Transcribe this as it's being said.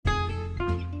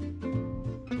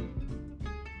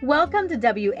Welcome to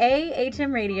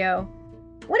WAHM Radio.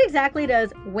 What exactly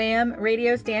does WHAM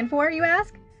Radio stand for, you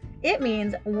ask? It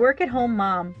means Work at Home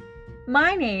Mom.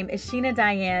 My name is Sheena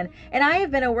Diane, and I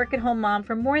have been a work-at-home mom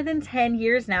for more than 10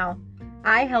 years now.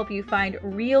 I help you find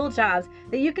real jobs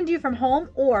that you can do from home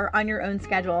or on your own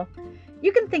schedule.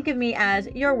 You can think of me as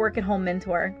your work-at-home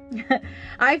mentor.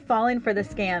 I've fallen for the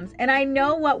scams, and I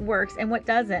know what works and what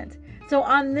doesn't. So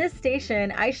on this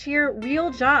station, I share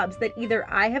real jobs that either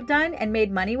I have done and made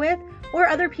money with, or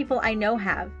other people I know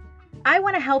have. I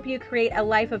want to help you create a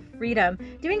life of freedom,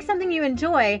 doing something you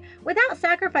enjoy without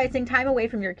sacrificing time away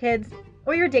from your kids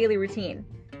or your daily routine.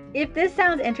 If this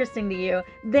sounds interesting to you,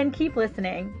 then keep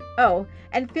listening. Oh,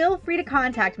 and feel free to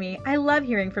contact me. I love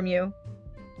hearing from you.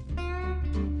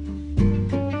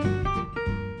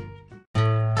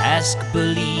 Ask,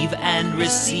 believe, and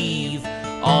receive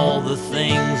all the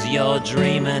things you're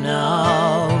dreaming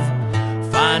of.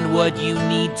 Find what you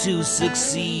need to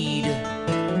succeed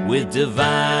with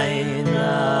divine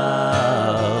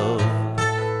love.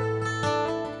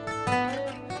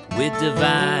 With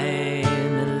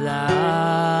divine love.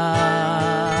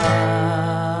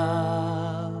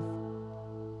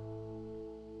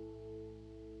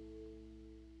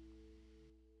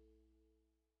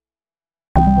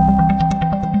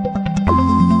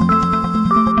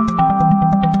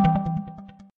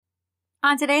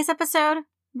 On today's episode,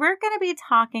 we're going to be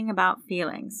talking about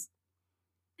feelings.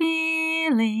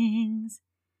 Feelings.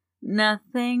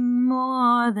 Nothing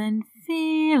more than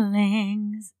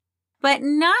feelings. But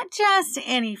not just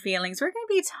any feelings. We're going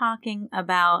to be talking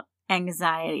about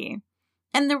anxiety.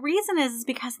 And the reason is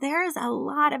because there is a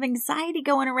lot of anxiety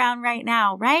going around right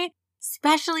now, right?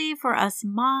 Especially for us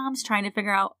moms trying to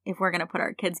figure out if we're going to put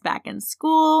our kids back in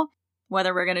school,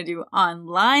 whether we're going to do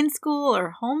online school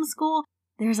or homeschool.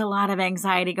 There's a lot of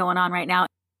anxiety going on right now.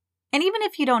 And even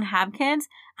if you don't have kids,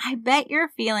 I bet you're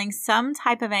feeling some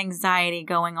type of anxiety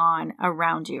going on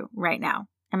around you right now.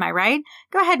 Am I right?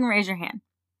 Go ahead and raise your hand.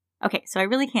 Okay, so I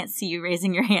really can't see you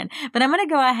raising your hand, but I'm going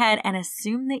to go ahead and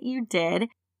assume that you did.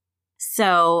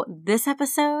 So this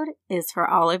episode is for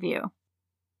all of you.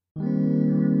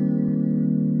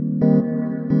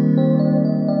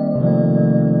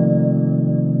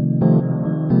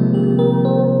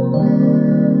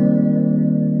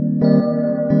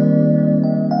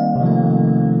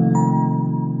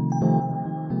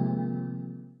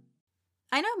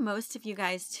 I know most of you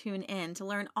guys tune in to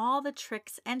learn all the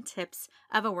tricks and tips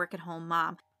of a work-at-home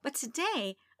mom, but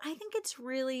today I think it's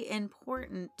really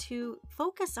important to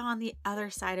focus on the other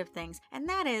side of things, and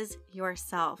that is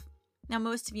yourself. Now,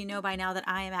 most of you know by now that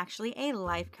I am actually a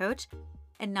life coach,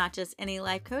 and not just any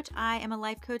life coach. I am a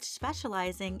life coach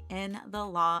specializing in the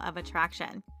law of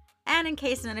attraction. And in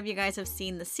case none of you guys have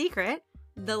seen The Secret,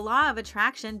 the law of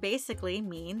attraction basically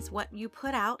means what you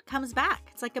put out comes back.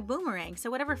 It's like a boomerang. So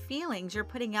whatever feelings you're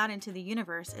putting out into the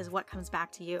universe is what comes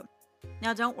back to you.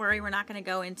 Now, don't worry, we're not going to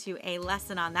go into a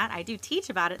lesson on that. I do teach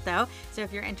about it though. So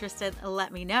if you're interested,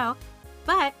 let me know.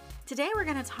 But today we're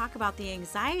going to talk about the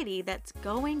anxiety that's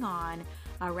going on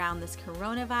around this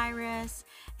coronavirus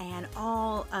and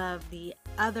all of the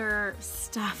other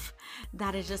stuff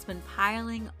that has just been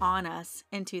piling on us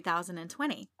in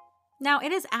 2020. Now,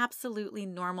 it is absolutely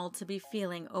normal to be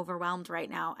feeling overwhelmed right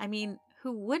now. I mean,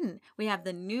 who wouldn't? We have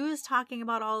the news talking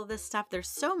about all of this stuff. There's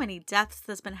so many deaths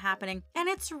that's been happening, and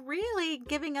it's really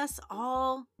giving us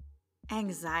all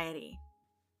anxiety.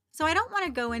 So I don't want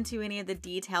to go into any of the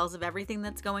details of everything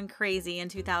that's going crazy in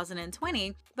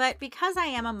 2020, but because I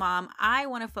am a mom, I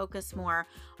want to focus more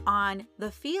on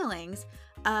the feelings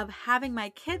of having my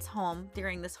kids home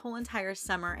during this whole entire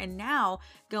summer and now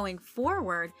going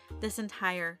forward this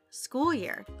entire school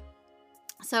year.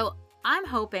 So I'm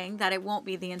hoping that it won't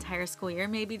be the entire school year,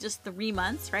 maybe just 3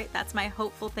 months, right? That's my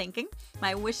hopeful thinking,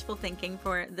 my wishful thinking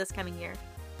for this coming year.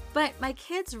 But my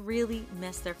kids really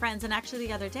miss their friends. And actually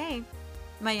the other day,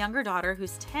 my younger daughter,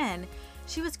 who's 10,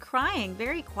 she was crying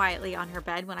very quietly on her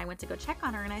bed when I went to go check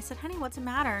on her. And I said, honey, what's the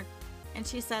matter? And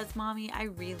she says, Mommy, I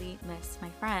really miss my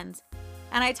friends.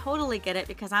 And I totally get it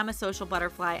because I'm a social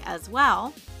butterfly as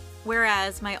well.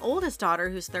 Whereas my oldest daughter,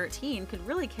 who's 13, could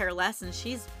really care less. And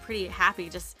she's pretty happy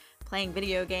just playing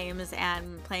video games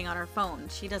and playing on her phone.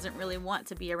 She doesn't really want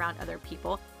to be around other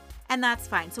people. And that's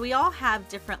fine. So we all have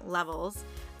different levels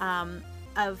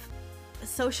of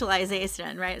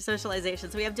socialization, right?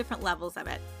 Socialization. So we have different levels of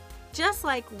it. Just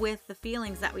like with the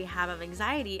feelings that we have of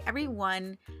anxiety,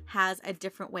 everyone has a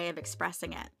different way of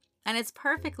expressing it. And it's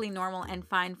perfectly normal and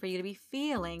fine for you to be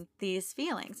feeling these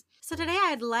feelings. So today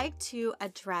I'd like to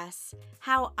address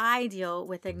how I deal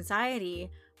with anxiety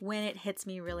when it hits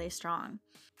me really strong.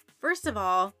 First of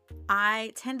all,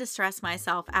 I tend to stress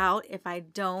myself out if I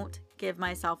don't give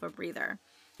myself a breather.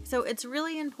 So it's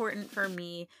really important for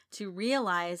me to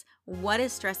realize what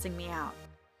is stressing me out.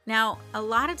 Now, a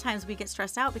lot of times we get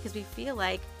stressed out because we feel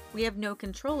like we have no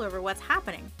control over what's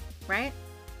happening, right?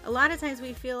 A lot of times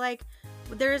we feel like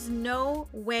there is no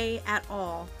way at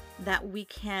all that we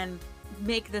can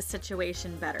make this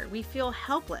situation better. We feel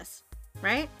helpless,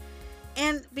 right?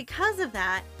 And because of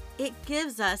that, it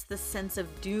gives us the sense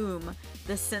of doom,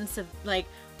 the sense of like,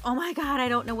 oh my God, I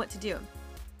don't know what to do.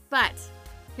 But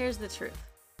here's the truth.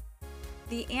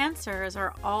 The answers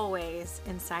are always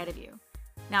inside of you.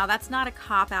 Now, that's not a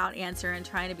cop-out answer and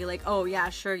trying to be like, oh yeah,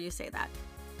 sure, you say that.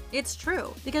 It's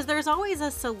true, because there's always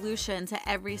a solution to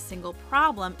every single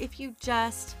problem if you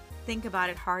just think about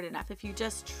it hard enough, if you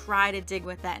just try to dig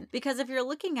within. Because if you're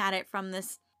looking at it from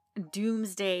this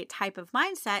doomsday type of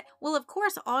mindset, well, of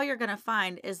course, all you're going to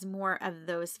find is more of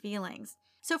those feelings.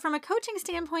 So from a coaching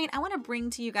standpoint, I want to bring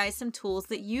to you guys some tools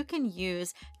that you can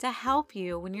use to help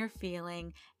you when you're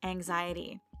feeling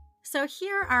anxiety. So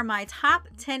here are my top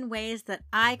 10 ways that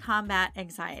I combat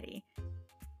anxiety.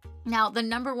 Now, the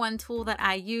number one tool that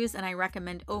I use and I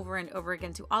recommend over and over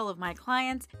again to all of my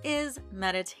clients is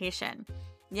meditation.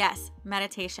 Yes,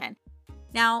 meditation.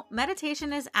 Now,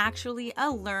 meditation is actually a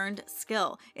learned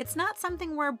skill. It's not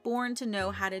something we're born to know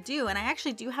how to do. And I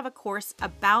actually do have a course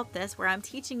about this where I'm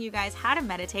teaching you guys how to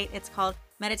meditate. It's called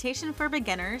Meditation for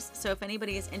Beginners. So if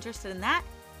anybody is interested in that,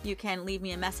 you can leave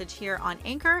me a message here on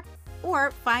Anchor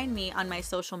or find me on my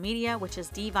social media, which is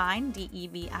Devine,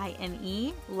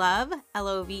 Devine, Love,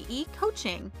 Love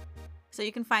Coaching. So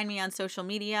you can find me on social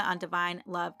media on Devine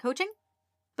Love Coaching.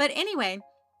 But anyway,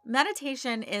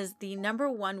 meditation is the number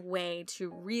one way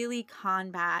to really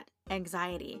combat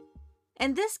anxiety.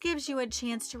 And this gives you a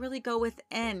chance to really go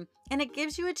within, and it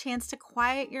gives you a chance to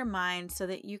quiet your mind so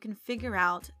that you can figure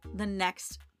out the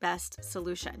next best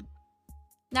solution.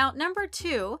 Now, number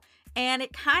two, and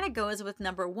it kind of goes with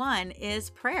number one, is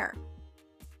prayer.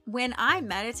 When I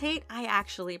meditate, I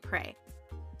actually pray.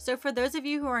 So for those of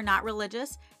you who are not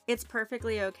religious, it's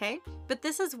perfectly okay. But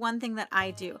this is one thing that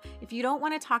I do. If you don't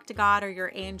want to talk to God or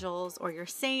your angels or your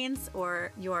saints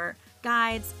or your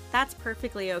guides, that's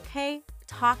perfectly okay.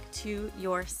 Talk to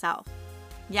yourself.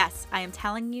 Yes, I am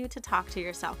telling you to talk to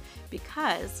yourself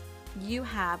because you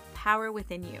have power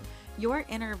within you. Your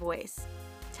inner voice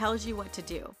tells you what to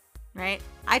do, right?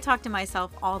 I talk to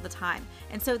myself all the time.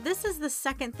 And so this is the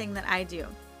second thing that I do.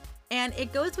 And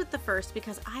it goes with the first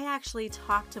because I actually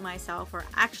talk to myself or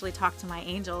actually talk to my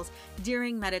angels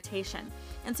during meditation.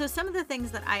 And so some of the things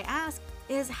that I ask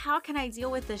is, how can I deal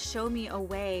with this? Show me a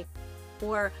way.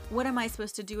 Or what am I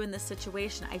supposed to do in this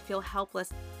situation? I feel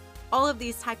helpless. All of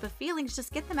these type of feelings,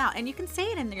 just get them out. And you can say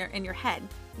it in your head.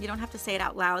 You don't have to say it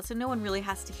out loud, so no one really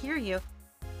has to hear you.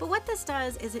 But what this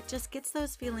does is it just gets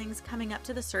those feelings coming up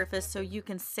to the surface so you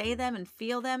can say them and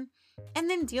feel them and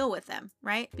then deal with them,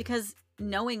 right? Because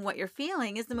knowing what you're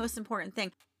feeling is the most important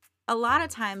thing. A lot of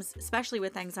times, especially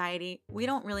with anxiety, we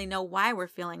don't really know why we're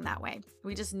feeling that way.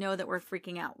 We just know that we're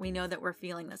freaking out. We know that we're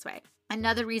feeling this way.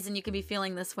 Another reason you could be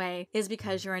feeling this way is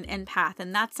because you're an empath,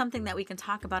 and that's something that we can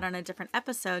talk about on a different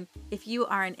episode. If you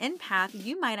are an empath,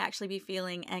 you might actually be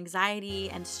feeling anxiety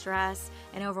and stress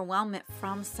and overwhelmment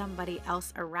from somebody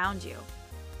else around you.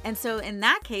 And so in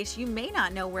that case, you may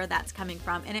not know where that's coming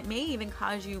from, and it may even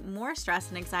cause you more stress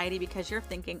and anxiety because you're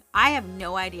thinking, I have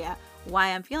no idea why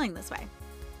I'm feeling this way.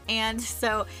 And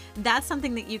so that's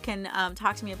something that you can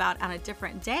talk to me about on a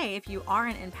different day. If you are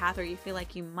an empath or you feel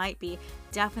like you might be,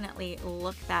 definitely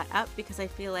look that up because I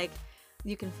feel like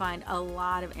you can find a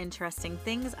lot of interesting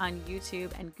things on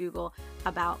YouTube and Google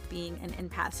about being an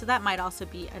empath. So that might also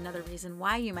be another reason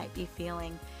why you might be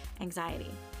feeling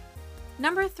anxiety.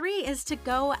 Number three is to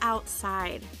go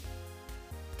outside.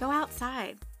 Go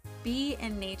outside. Be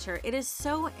in nature. It is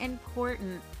so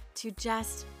important to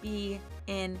just be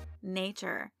in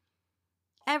nature.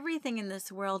 Everything in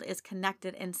this world is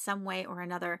connected in some way or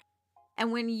another.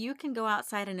 And when you can go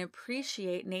outside and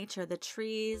appreciate nature, the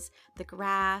trees, the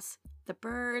grass, the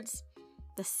birds,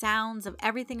 the sounds of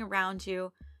everything around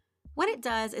you, what it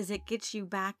does is it gets you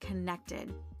back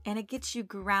connected and it gets you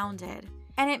grounded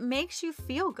and it makes you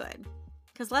feel good.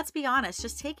 Because let's be honest,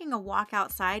 just taking a walk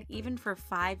outside, even for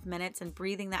 5 minutes and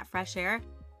breathing that fresh air,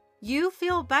 you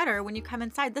feel better when you come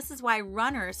inside. This is why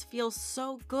runners feel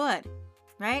so good,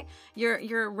 right?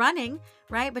 You're running,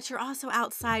 right? But you're also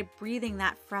outside breathing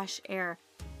that fresh air.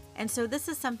 And so this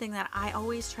is something that I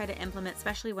always try to implement,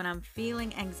 especially when I'm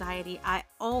feeling anxiety. I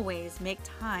always make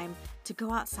time to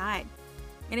go outside.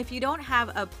 And if you don't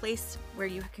have a place where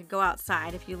you could go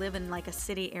outside, if you live in like a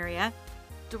city area,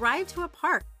 drive to a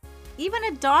park. Even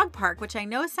a dog park, which I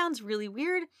know sounds really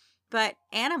weird, but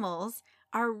animals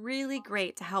are really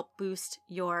great to help boost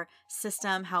your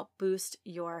system, help boost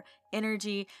your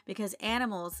energy, because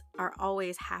animals are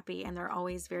always happy and they're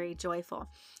always very joyful.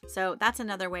 So that's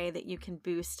another way that you can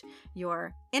boost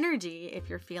your energy if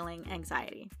you're feeling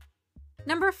anxiety.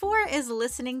 Number 4 is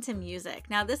listening to music.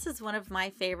 Now, this is one of my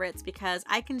favorites because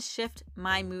I can shift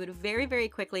my mood very, very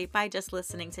quickly by just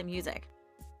listening to music.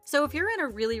 So if you're in a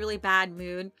really, really bad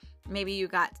mood, maybe you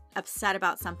got upset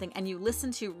about something and you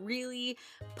listen to really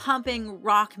pumping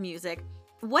rock music,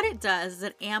 what it does is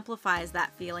it amplifies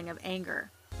that feeling of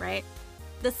anger, right?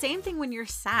 The same thing when you're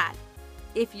sad.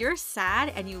 If you're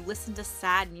sad and you listen to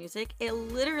sad music, it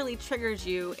literally triggers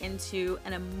you into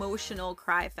an emotional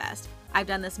cry fest. I've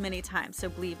done this many times, so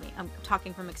believe me, I'm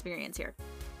talking from experience here.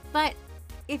 But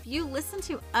if you listen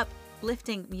to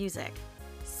uplifting music,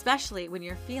 especially when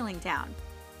you're feeling down,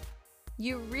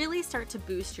 you really start to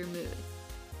boost your mood.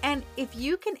 And if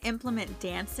you can implement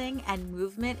dancing and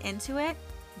movement into it,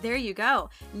 there you go.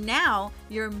 Now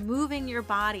you're moving your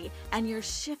body and you're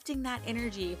shifting that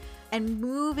energy and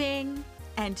moving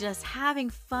and just having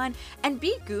fun and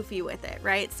be goofy with it,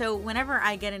 right? So whenever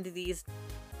I get into these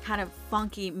kind of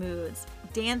funky moods,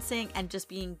 dancing and just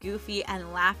being goofy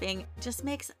and laughing just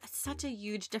makes such a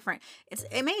huge difference.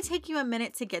 It may take you a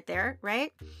minute to get there,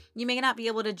 right? You may not be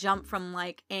able to jump from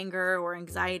like anger or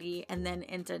anxiety and then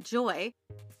into joy,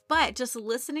 but just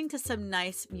listening to some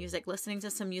nice music, listening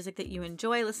to some music that you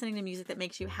enjoy, listening to music that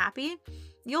makes you happy,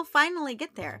 you'll finally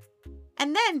get there.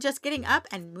 And then just getting up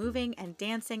and moving and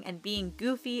dancing and being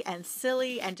goofy and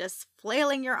silly and just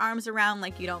flailing your arms around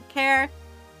like you don't care,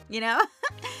 you know?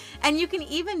 And you can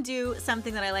even do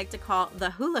something that I like to call the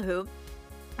hula hoop,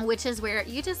 which is where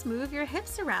you just move your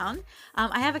hips around.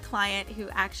 I have a client who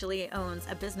actually owns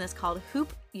a business called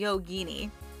Hoop Yogini.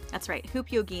 That's right, Hoop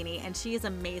Yogini, and she is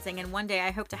amazing. And one day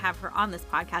I hope to have her on this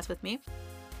podcast with me.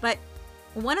 But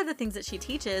one of the things that she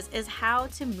teaches is how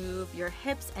to move your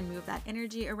hips and move that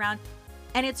energy around.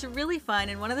 And it's really fun.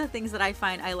 And one of the things that I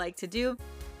find I like to do,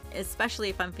 especially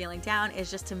if I'm feeling down,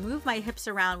 is just to move my hips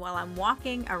around while I'm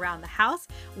walking around the house.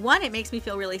 1, it makes me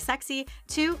feel really sexy.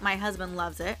 2, my husband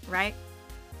loves it, right?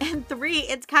 And 3,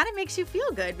 it kind of makes you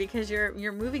feel good because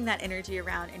you're moving that energy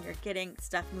around and you're getting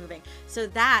stuff moving. So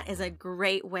that is a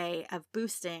great way of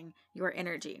boosting your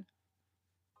energy.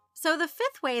 So the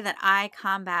 5th way that I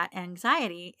combat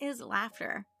anxiety is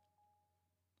laughter.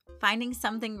 Finding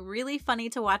something really funny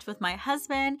to watch with my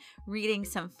husband, reading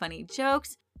some funny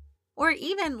jokes, or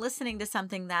even listening to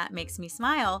something that makes me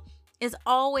smile is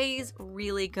always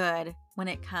really good when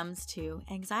it comes to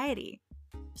anxiety.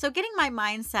 So getting my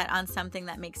mindset on something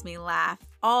that makes me laugh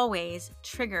always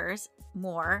triggers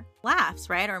more laughs,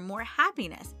 right? Or more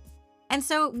happiness. And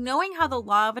so knowing how the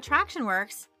law of attraction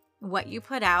works, what you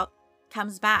put out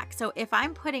comes back. So if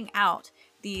I'm putting out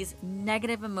these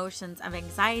negative emotions of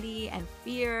anxiety and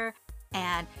fear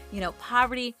and,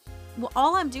 poverty, well,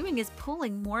 all I'm doing is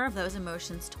pulling more of those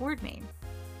emotions toward me.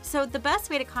 So the best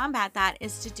way to combat that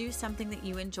is to do something that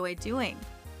you enjoy doing.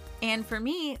 And for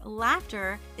me,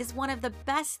 laughter is one of the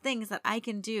best things that I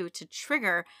can do to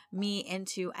trigger me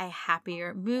into a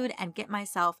happier mood and get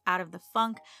myself out of the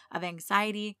funk of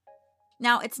anxiety.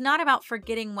 Now, it's not about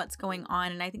forgetting what's going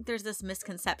on. And I think there's this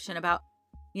misconception about,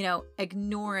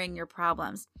 ignoring your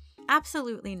problems.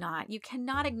 Absolutely not. You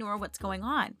cannot ignore what's going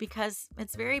on because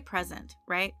it's very present,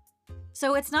 right?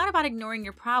 So it's not about ignoring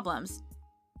your problems.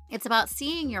 It's about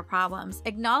seeing your problems,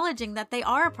 acknowledging that they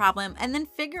are a problem, and then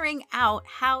figuring out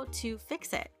how to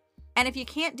fix it. And if you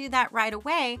can't do that right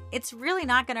away, it's really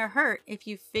not going to hurt if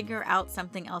you figure out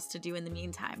something else to do in the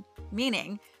meantime,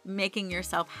 meaning making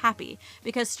yourself happy,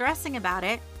 because stressing about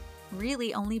it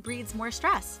really only breeds more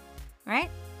stress, right?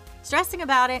 Stressing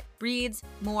about it breeds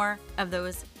more of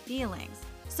those feelings.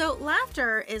 So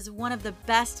laughter is one of the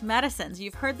best medicines.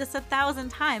 You've heard this 1,000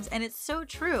 times, and it's so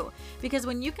true, because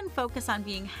when you can focus on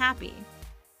being happy,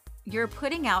 you're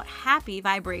putting out happy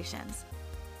vibrations.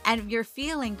 And you're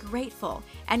feeling grateful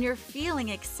and you're feeling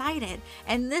excited.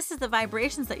 And this is the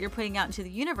vibrations that you're putting out into the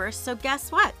universe. So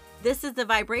guess what? This is the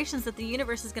vibrations that the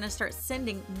universe is going to start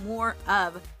sending more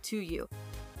of to you.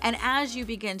 And as you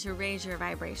begin to raise your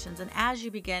vibrations and as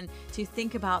you begin to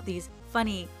think about these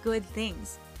funny, good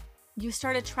things, you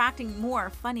start attracting more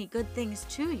funny, good things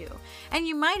to you. And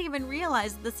you might even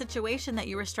realize the situation that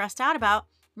you were stressed out about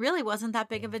really wasn't that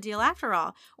big of a deal after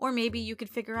all. Or maybe you could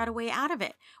figure out a way out of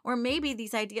it. Or maybe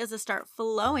these ideas will start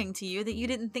flowing to you that you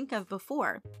didn't think of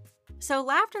before. So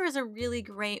laughter is a really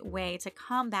great way to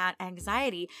combat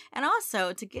anxiety and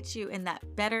also to get you in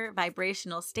that better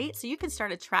vibrational state so you can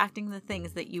start attracting the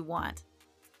things that you want.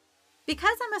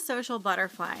 Because I'm a social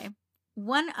butterfly,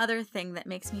 One other thing that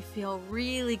makes me feel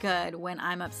really good when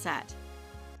I'm upset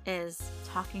is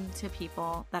talking to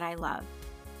people that I love.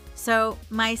 So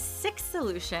my sixth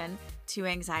solution to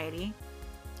anxiety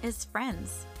is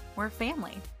friends or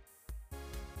family.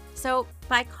 So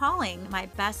by calling my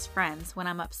best friends when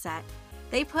I'm upset,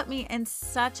 they put me in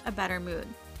such a better mood.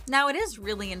 Now, it is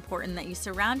really important that you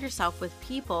surround yourself with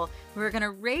people who are going to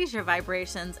raise your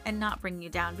vibrations and not bring you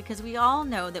down, because we all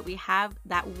know that we have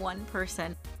that one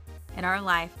person in our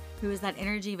life who is that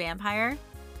energy vampire.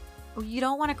 You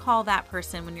don't want to call that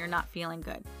person when you're not feeling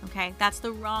good, okay? That's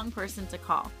the wrong person to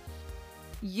call.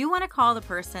 You want to call the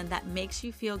person that makes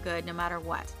you feel good no matter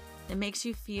what, that makes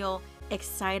you feel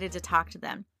excited to talk to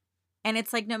them. And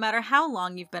it's like no matter how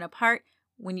long you've been apart,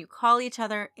 when you call each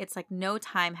other, it's like no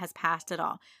time has passed at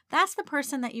all. That's the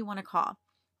person that you want to call.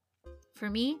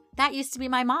 For me, that used to be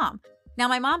my mom. Now,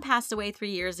 my mom passed away 3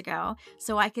 years ago,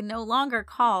 so I can no longer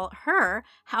call her.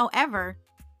 However,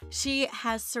 she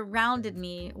has surrounded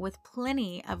me with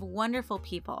plenty of wonderful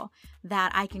people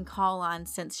that I can call on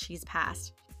since she's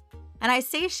passed. And I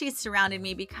say she's surrounded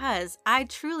me because I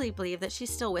truly believe that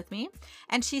she's still with me,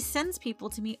 and she sends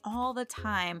people to me all the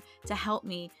time to help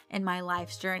me in my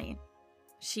life's journey.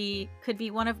 She could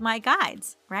be one of my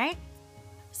guides, right?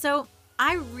 So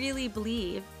I really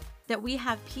believe that we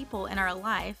have people in our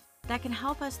life that can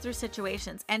help us through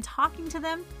situations, and talking to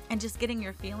them and just getting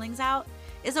your feelings out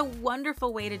is a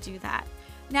wonderful way to do that.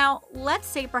 Now, let's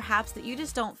say perhaps that you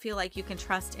just don't feel like you can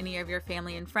trust any of your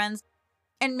family and friends,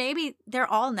 and maybe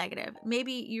they're all negative.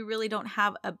 Maybe you really don't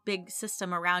have a big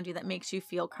system around you that makes you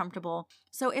feel comfortable.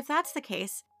 So if that's the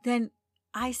case, then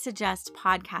I suggest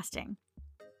podcasting.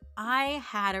 I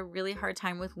had a really hard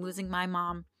time with losing my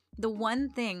mom. The one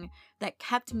thing that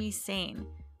kept me sane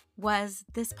was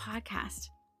this podcast.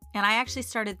 And I actually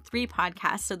started 3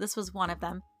 podcasts, so this was one of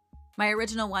them. My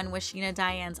original one was Sheena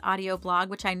Diane's audio blog,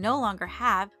 which I no longer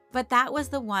have, but that was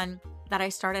the one that I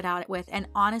started out with. And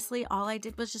honestly, all I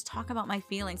did was just talk about my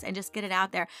feelings and just get it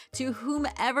out there to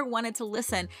whomever wanted to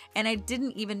listen. And it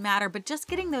didn't even matter, but just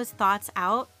getting those thoughts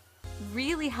out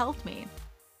really helped me.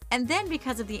 And then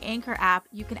because of the Anchor app,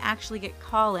 you can actually get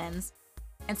call-ins.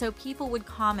 And so people would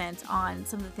comment on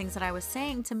some of the things that I was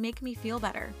saying to make me feel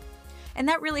better. And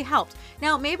that really helped.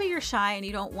 Now, maybe you're shy and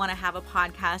you don't want to have a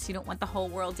podcast. You don't want the whole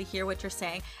world to hear what you're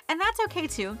saying. And that's okay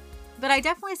too. But I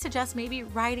definitely suggest maybe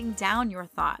writing down your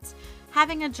thoughts,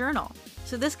 having a journal.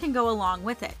 So this can go along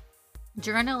with it.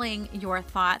 Journaling your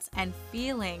thoughts and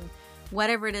feeling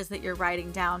whatever it is that you're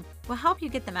writing down will help you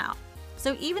get them out.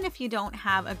 So even if you don't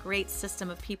have a great system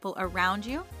of people around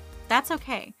you, that's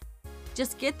okay.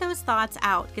 Just get those thoughts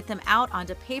out, get them out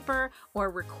onto paper, or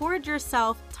record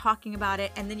yourself talking about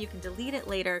it, and then you can delete it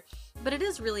later. But it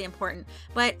is really important.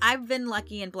 But I've been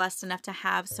lucky and blessed enough to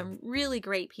have some really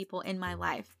great people in my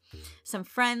life, some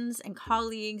friends and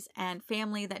colleagues and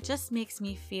family that just makes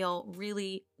me feel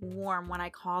really warm when I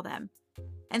call them.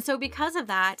 And so because of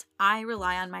that, I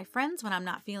rely on my friends when I'm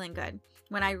not feeling good,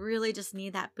 when I really just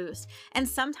need that boost. And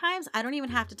sometimes I don't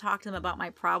even have to talk to them about my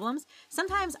problems.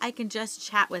 Sometimes I can just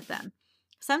chat with them.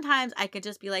 Sometimes I could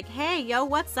just be like, hey, yo,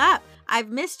 what's up? I've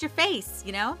missed your face,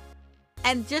 you know?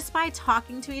 And just by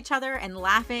talking to each other and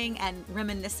laughing and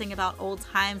reminiscing about old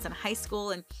times and high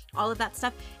school and all of that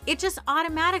stuff, it just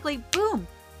automatically, boom,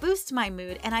 boosts my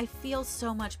mood and I feel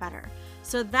so much better.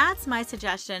 So that's my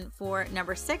suggestion for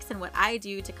number 6 and what I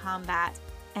do to combat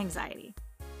anxiety.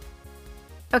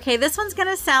 Okay, this one's going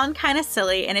to sound kind of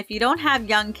silly, and if you don't have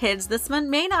young kids, this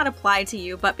one may not apply to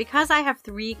you, but because I have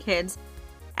 3 kids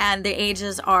and the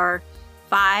ages are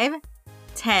 5,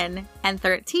 10, and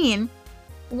 13,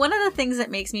 one of the things that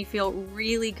makes me feel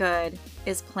really good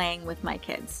is playing with my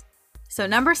kids. So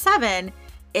number 7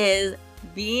 is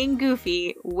being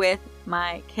goofy with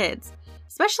my kids,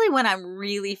 especially when I'm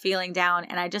really feeling down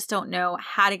and I just don't know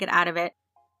how to get out of it.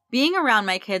 Being around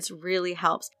my kids really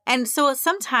helps. And so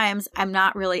sometimes I'm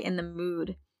not really in the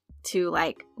mood to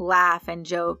like laugh and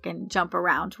joke and jump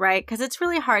around, right? Because it's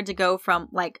really hard to go from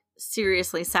like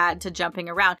seriously sad to jumping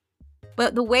around.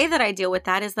 But the way that I deal with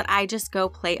that is that I just go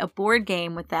play a board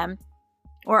game with them,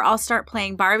 or I'll start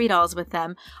playing Barbie dolls with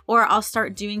them, or I'll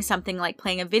start doing something like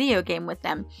playing a video game with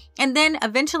them. And then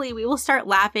eventually we will start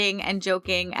laughing and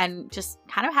joking and just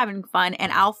kind of having fun,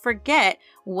 and I'll forget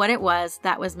what it was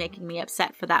that was making me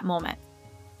upset for that moment.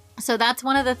 So that's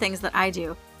one of the things that I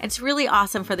do. It's really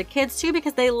awesome for the kids too,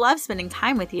 because they love spending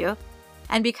time with you.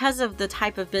 And because of the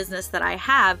type of business that I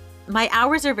have, my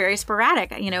hours are very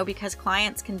sporadic, because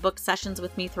clients can book sessions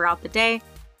with me throughout the day.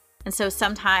 And so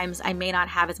sometimes I may not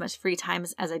have as much free time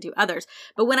as I do others.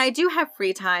 But when I do have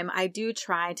free time, I do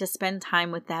try to spend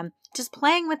time with them, just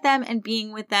playing with them and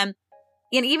being with them.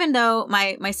 And even though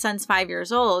my son's 5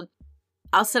 years old,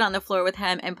 I'll sit on the floor with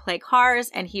him and play cars,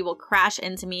 and he will crash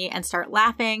into me and start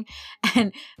laughing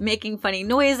and making funny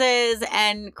noises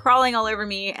and crawling all over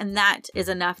me. And that is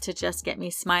enough to just get me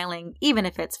smiling, even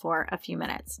if it's for a few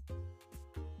minutes.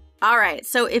 All right,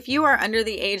 so if you are under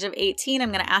the age of 18,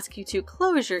 I'm going to ask you to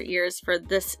close your ears for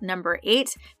this number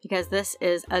 8, because this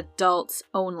is adults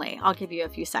only. I'll give you a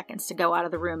few seconds to go out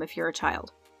of the room if you're a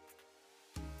child.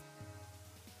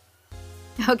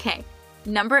 Okay,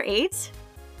 number 8.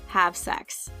 Have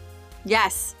sex.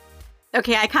 Yes.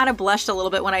 Okay, I kind of blushed a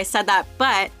little bit when I said that,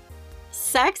 but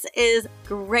sex is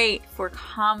great for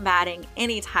combating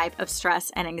any type of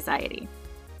stress and anxiety.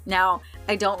 Now,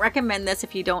 I don't recommend this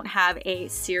if you don't have a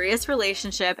serious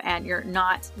relationship and you're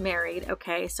not married,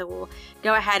 okay? So we'll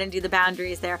go ahead and do the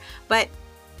boundaries there. But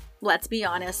let's be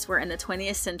honest, we're in the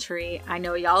 20th century. I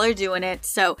know y'all are doing it.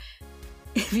 So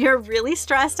if you're really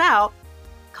stressed out,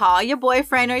 call your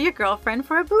boyfriend or your girlfriend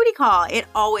for a booty call. It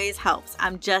always helps.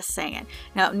 I'm just saying.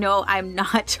 Now, no, I'm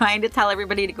not trying to tell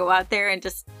everybody to go out there and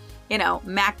just,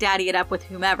 Mac Daddy it up with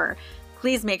whomever.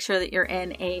 Please make sure that you're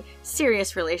in a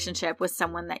serious relationship with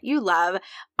someone that you love.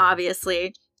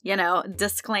 Obviously,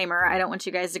 disclaimer, I don't want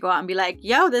you guys to go out and be like,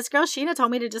 yo, this girl Sheena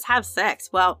told me to just have sex.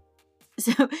 Well,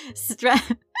 so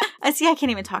I can't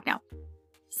even talk now.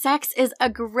 Sex is a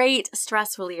great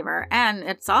stress reliever, and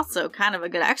it's also kind of a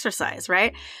good exercise,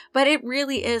 right? But it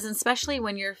really is, especially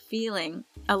when you're feeling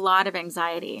a lot of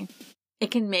anxiety. It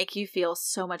can make you feel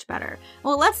so much better.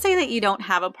 Well, let's say that you don't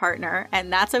have a partner,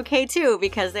 and that's okay too,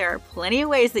 because there are plenty of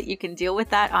ways that you can deal with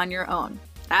that on your own.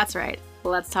 That's right.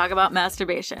 Let's talk about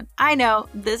masturbation. I know,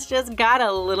 this just got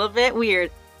a little bit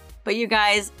weird, but you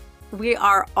guys, we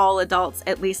are all adults,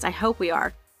 at least I hope we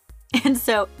are. And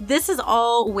so this is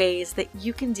all ways that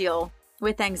you can deal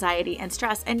with anxiety and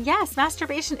stress. And yes,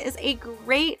 masturbation is a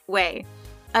great way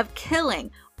of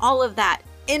killing all of that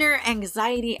inner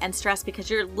anxiety and stress, because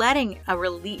you're letting a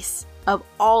release of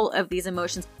all of these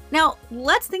emotions. Now,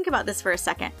 let's think about this for a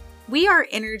second. We are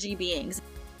energy beings.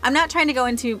 I'm not trying to go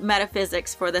into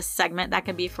metaphysics for this segment. That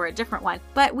can be for a different one.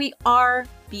 But we are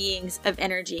beings of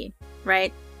energy,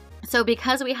 right? So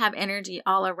because we have energy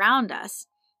all around us,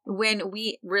 when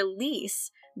we release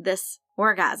this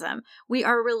orgasm, we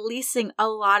are releasing a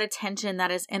lot of tension that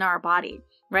is in our body,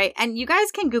 right? And you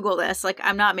guys can Google this. Like,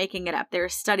 I'm not making it up. There are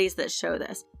studies that show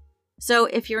this. So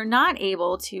if you're not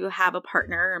able to have a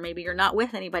partner, or maybe you're not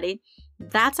with anybody,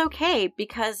 that's okay,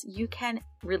 because you can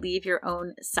relieve your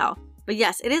own self. But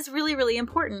yes, it is really, really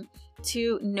important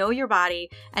to know your body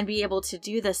and be able to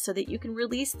do this so that you can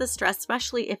release the stress,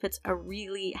 especially if it's a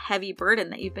really heavy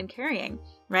burden that you've been carrying,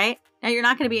 right? Now, you're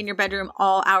not going to be in your bedroom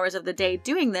all hours of the day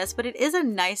doing this, but it is a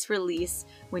nice release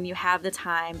when you have the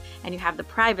time and you have the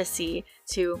privacy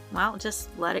to, well, just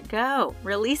let it go,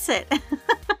 release it.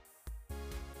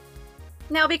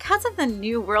 Now, because of the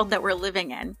new world that we're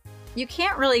living in, you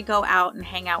can't really go out and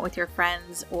hang out with your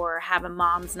friends or have a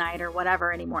mom's night or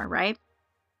whatever anymore, right?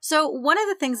 So one of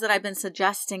the things that I've been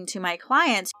suggesting to my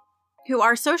clients who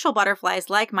are social butterflies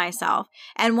like myself,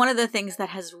 and one of the things that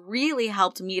has really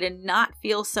helped me to not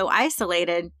feel so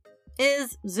isolated,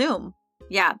 is Zoom.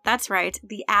 Yeah, that's right,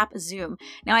 the app Zoom.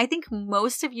 Now, I think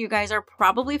most of you guys are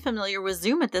probably familiar with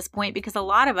Zoom at this point, because a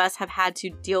lot of us have had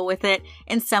to deal with it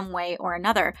in some way or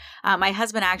another. My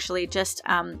husband actually just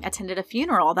attended a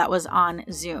funeral that was on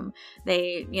Zoom.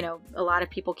 A lot of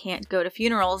people can't go to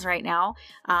funerals right now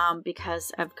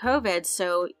because of COVID,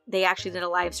 so they actually did a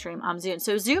live stream on Zoom.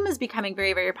 So Zoom is becoming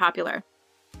very, very popular.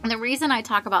 And the reason I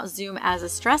talk about Zoom as a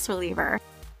stress reliever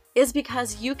is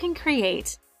because you can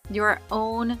create your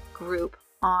own group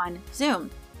on Zoom.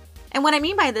 And what I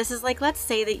mean by this is, like, let's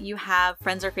say that you have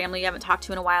friends or family you haven't talked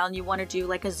to in a while and you want to do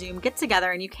like a Zoom get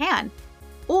together, and you can.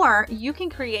 Or you can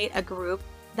create a group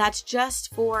that's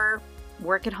just for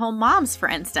work at home moms, for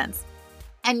instance.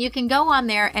 And you can go on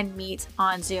there and meet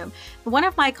on Zoom. One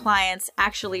of my clients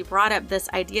actually brought up this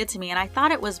idea to me, and I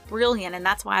thought it was brilliant, and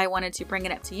that's why I wanted to bring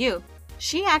it up to you.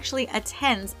 She actually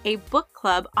attends a book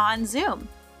club on Zoom.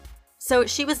 So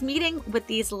she was meeting with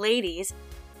these ladies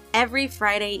every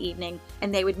Friday evening,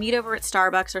 and they would meet over at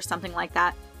Starbucks or something like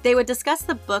that. They would discuss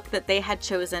the book that they had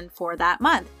chosen for that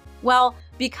month. Well,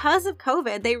 because of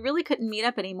COVID, they really couldn't meet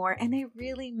up anymore, and they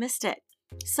really missed it.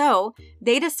 So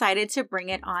they decided to bring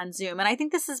it on Zoom, and I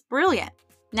think this is brilliant.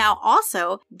 Now,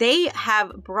 also, they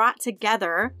have brought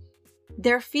together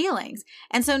their feelings.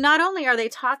 And so not only are they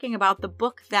talking about the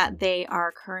book that they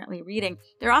are currently reading,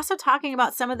 they're also talking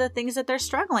about some of the things that they're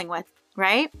struggling with,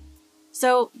 right?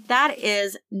 So that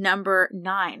is number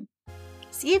 9.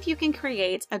 See if you can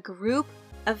create a group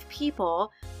of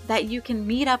people that you can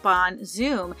meet up on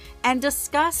Zoom and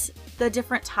discuss the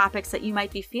different topics that you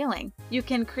might be feeling. You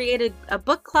can create a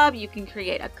book club, you can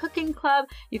create a cooking club,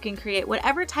 you can create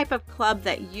whatever type of club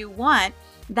that you want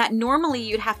that normally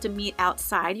you'd have to meet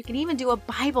outside. You can even do a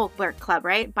Bible club,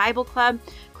 right? Bible club,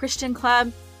 Christian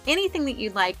club, anything that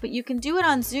you'd like, but you can do it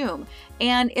on Zoom.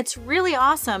 And it's really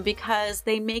awesome because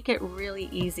they make it really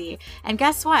easy. And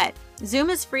guess what? Zoom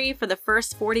is free for the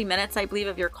first 40 minutes, I believe,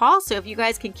 of your call. So if you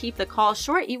guys can keep the call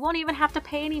short, you won't even have to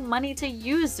pay any money to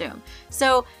use Zoom.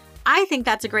 So I think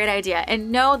that's a great idea.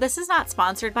 And no, this is not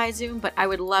sponsored by Zoom, but I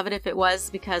would love it if it was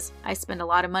because I spend a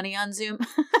lot of money on Zoom.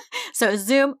 So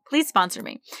Zoom, please sponsor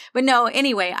me. But no,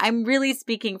 anyway, I'm really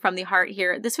speaking from the heart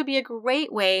here. This would be a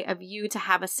great way of you to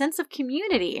have a sense of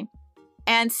community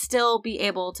and still be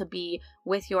able to be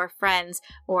with your friends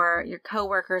or your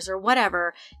coworkers or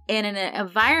whatever in an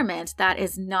environment that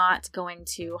is not going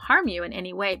to harm you in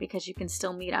any way because you can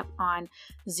still meet up on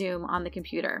Zoom on the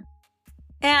computer.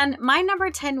 And my number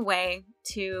 10 way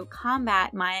to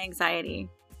combat my anxiety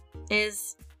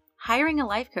is hiring a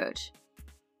life coach.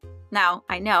 Now,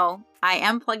 I know I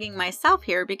am plugging myself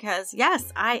here because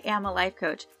yes, I am a life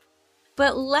coach.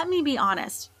 But let me be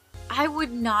honest, I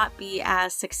would not be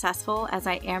as successful as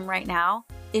I am right now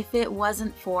if it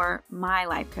wasn't for my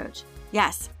life coach.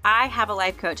 Yes, I have a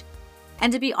life coach.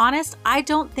 And to be honest, I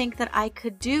don't think that I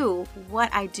could do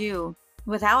what I do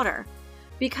without her.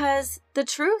 Because the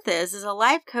truth is a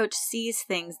life coach sees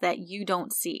things that you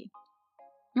don't see.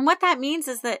 And what that means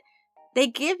is that they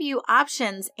give you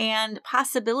options and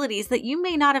possibilities that you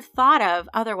may not have thought of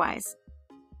otherwise.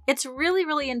 It's really,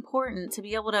 really important to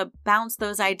be able to bounce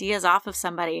those ideas off of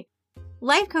somebody.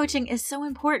 Life coaching is so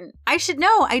important. I should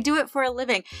know. I do it for a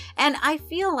living. And I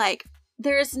feel like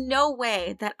there is no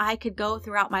way that I could go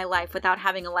throughout my life without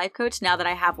having a life coach now that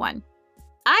I have one.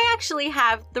 I actually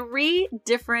have 3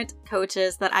 different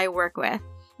coaches that I work with.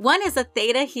 One is a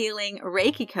Theta Healing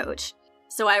Reiki coach.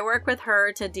 So I work with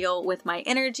her to deal with my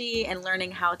energy and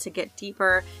learning how to get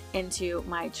deeper into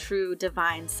my true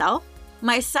divine self.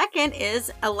 My second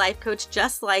is a life coach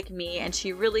just like me, and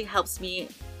she really helps me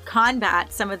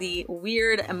combat some of the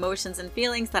weird emotions and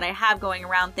feelings that I have going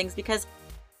around things because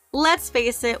let's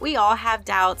face it, we all have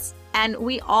doubts and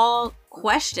we all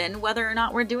question whether or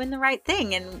not we're doing the right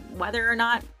thing and whether or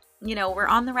not, we're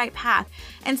on the right path.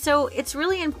 And so it's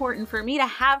really important for me to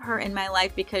have her in my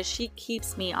life because she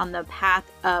keeps me on the path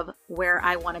of where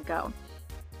I want to go.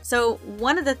 So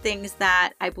one of the things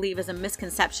that I believe is a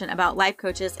misconception about life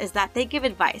coaches is that they give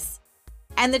advice.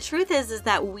 And the truth is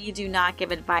that we do not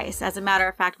give advice. As a matter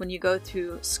of fact, when you go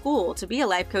to school to be a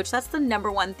life coach, that's the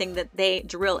number one thing that they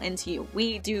drill into you.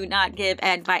 We do not give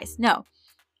advice. No.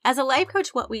 As a life coach,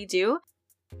 what we do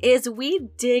is we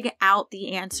dig out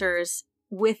the answers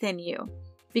within you.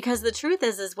 Because the truth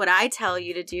is what I tell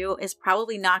you to do is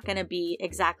probably not going to be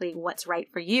exactly what's right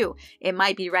for you. It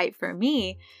might be right for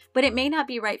me, but it may not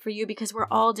be right for you because we're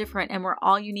all different and we're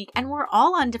all unique and we're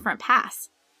all on different paths.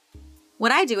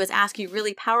 What I do is ask you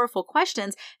really powerful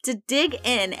questions to dig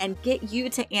in and get you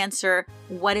to answer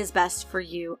what is best for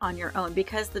you on your own.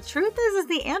 Because the truth is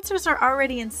the answers are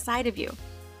already inside of you.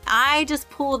 I just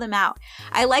pull them out.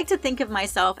 I like to think of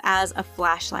myself as a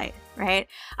flashlight, right?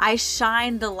 I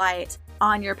shine the light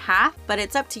on your path, but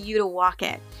it's up to you to walk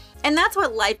it. And that's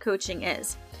what life coaching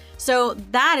is. So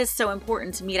that is so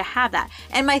important to me to have that.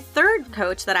 And my third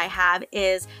coach that I have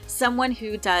is someone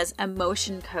who does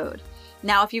emotion code.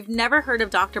 Now, if you've never heard of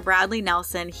Dr. Bradley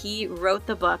Nelson, he wrote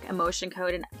the book Emotion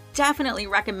Code and definitely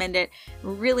recommend it.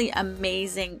 Really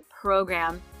amazing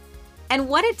program. And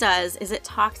what it does is it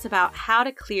talks about how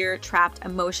to clear trapped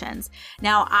emotions.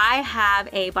 Now, I have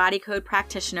a body code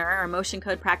practitioner or emotion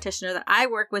code practitioner that I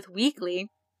work with weekly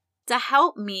to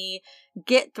help me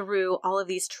get through all of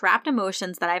these trapped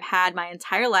emotions that I've had my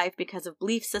entire life because of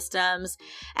belief systems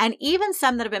and even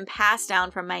some that have been passed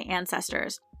down from my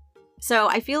ancestors. So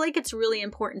I feel like it's really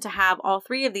important to have all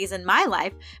 3 of these in my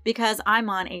life because I'm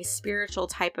on a spiritual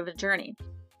type of a journey.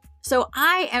 So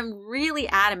I am really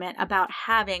adamant about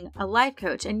having a life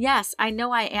coach. And yes, I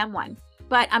know I am one,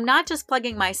 but I'm not just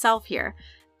plugging myself here.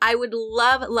 I would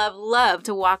love, love, love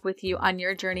to walk with you on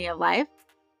your journey of life.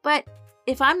 But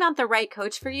if I'm not the right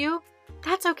coach for you,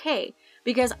 that's okay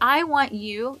because I want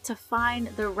you to find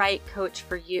the right coach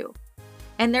for you.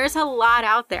 And there's a lot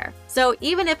out there. So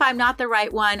even if I'm not the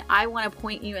right one, I want to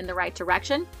point you in the right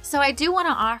direction. So I do want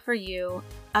to offer you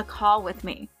a call with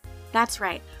me. That's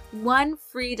right. 1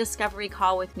 free discovery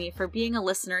call with me for being a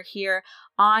listener here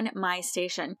on my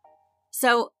station.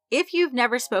 So if you've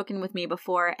never spoken with me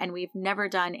before and we've never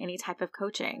done any type of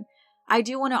coaching, I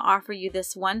do want to offer you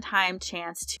this one-time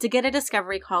chance to get a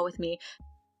discovery call with me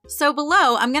So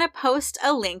below, I'm going to post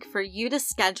a link for you to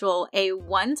schedule a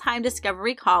one-time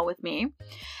discovery call with me.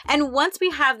 And once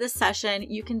we have this session,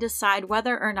 you can decide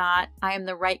whether or not I am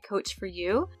the right coach for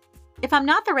you. If I'm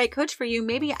not the right coach for you,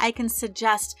 maybe I can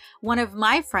suggest one of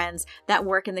my friends that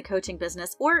work in the coaching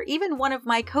business, or even one of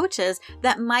my coaches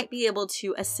that might be able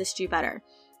to assist you better.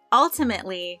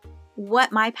 Ultimately,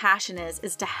 what my passion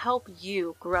is to help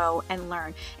you grow and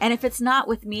learn. And if it's not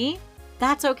with me,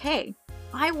 that's okay.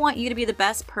 I want you to be the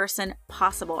best person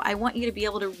possible. I want you to be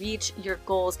able to reach your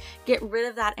goals, get rid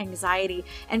of that anxiety,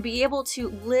 and be able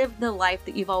to live the life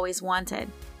that you've always wanted.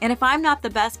 And if I'm not the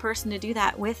best person to do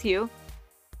that with you,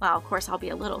 well, of course, I'll be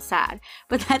a little sad,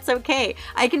 but that's okay.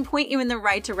 I can point you in the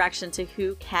right direction to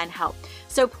who can help.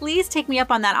 So please take me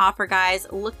up on that offer, guys.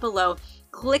 Look below.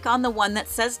 Click on the one that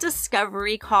says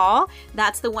Discovery Call.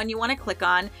 That's the one you want to click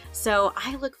on. So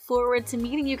I look forward to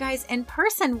meeting you guys in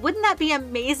person. Wouldn't that be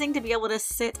amazing to be able to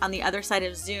sit on the other side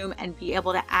of Zoom and be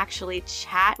able to actually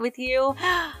chat with you?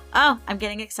 Oh, I'm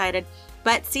getting excited.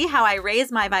 But see how I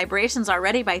raise my vibrations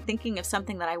already by thinking of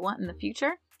something that I want in the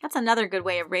future? That's another good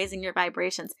way of raising your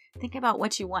vibrations. Think about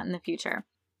what you want in the future.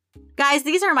 Guys,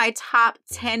 these are my top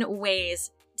 10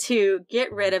 ways to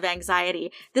get rid of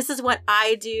anxiety. This is what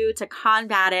I do to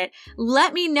combat it.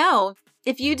 Let me know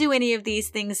if you do any of these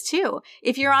things too.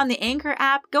 If you're on the Anchor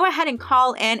app, go ahead and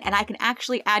call in and I can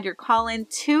actually add your call in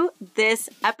to this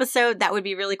episode. That would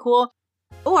be really cool.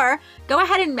 Or go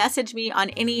ahead and message me on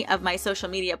any of my social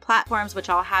media platforms, which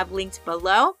I'll have linked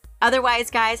below.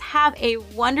 Otherwise, guys, have a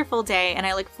wonderful day, and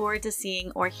I look forward to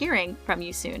seeing or hearing from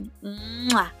you soon.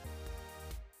 Mwah.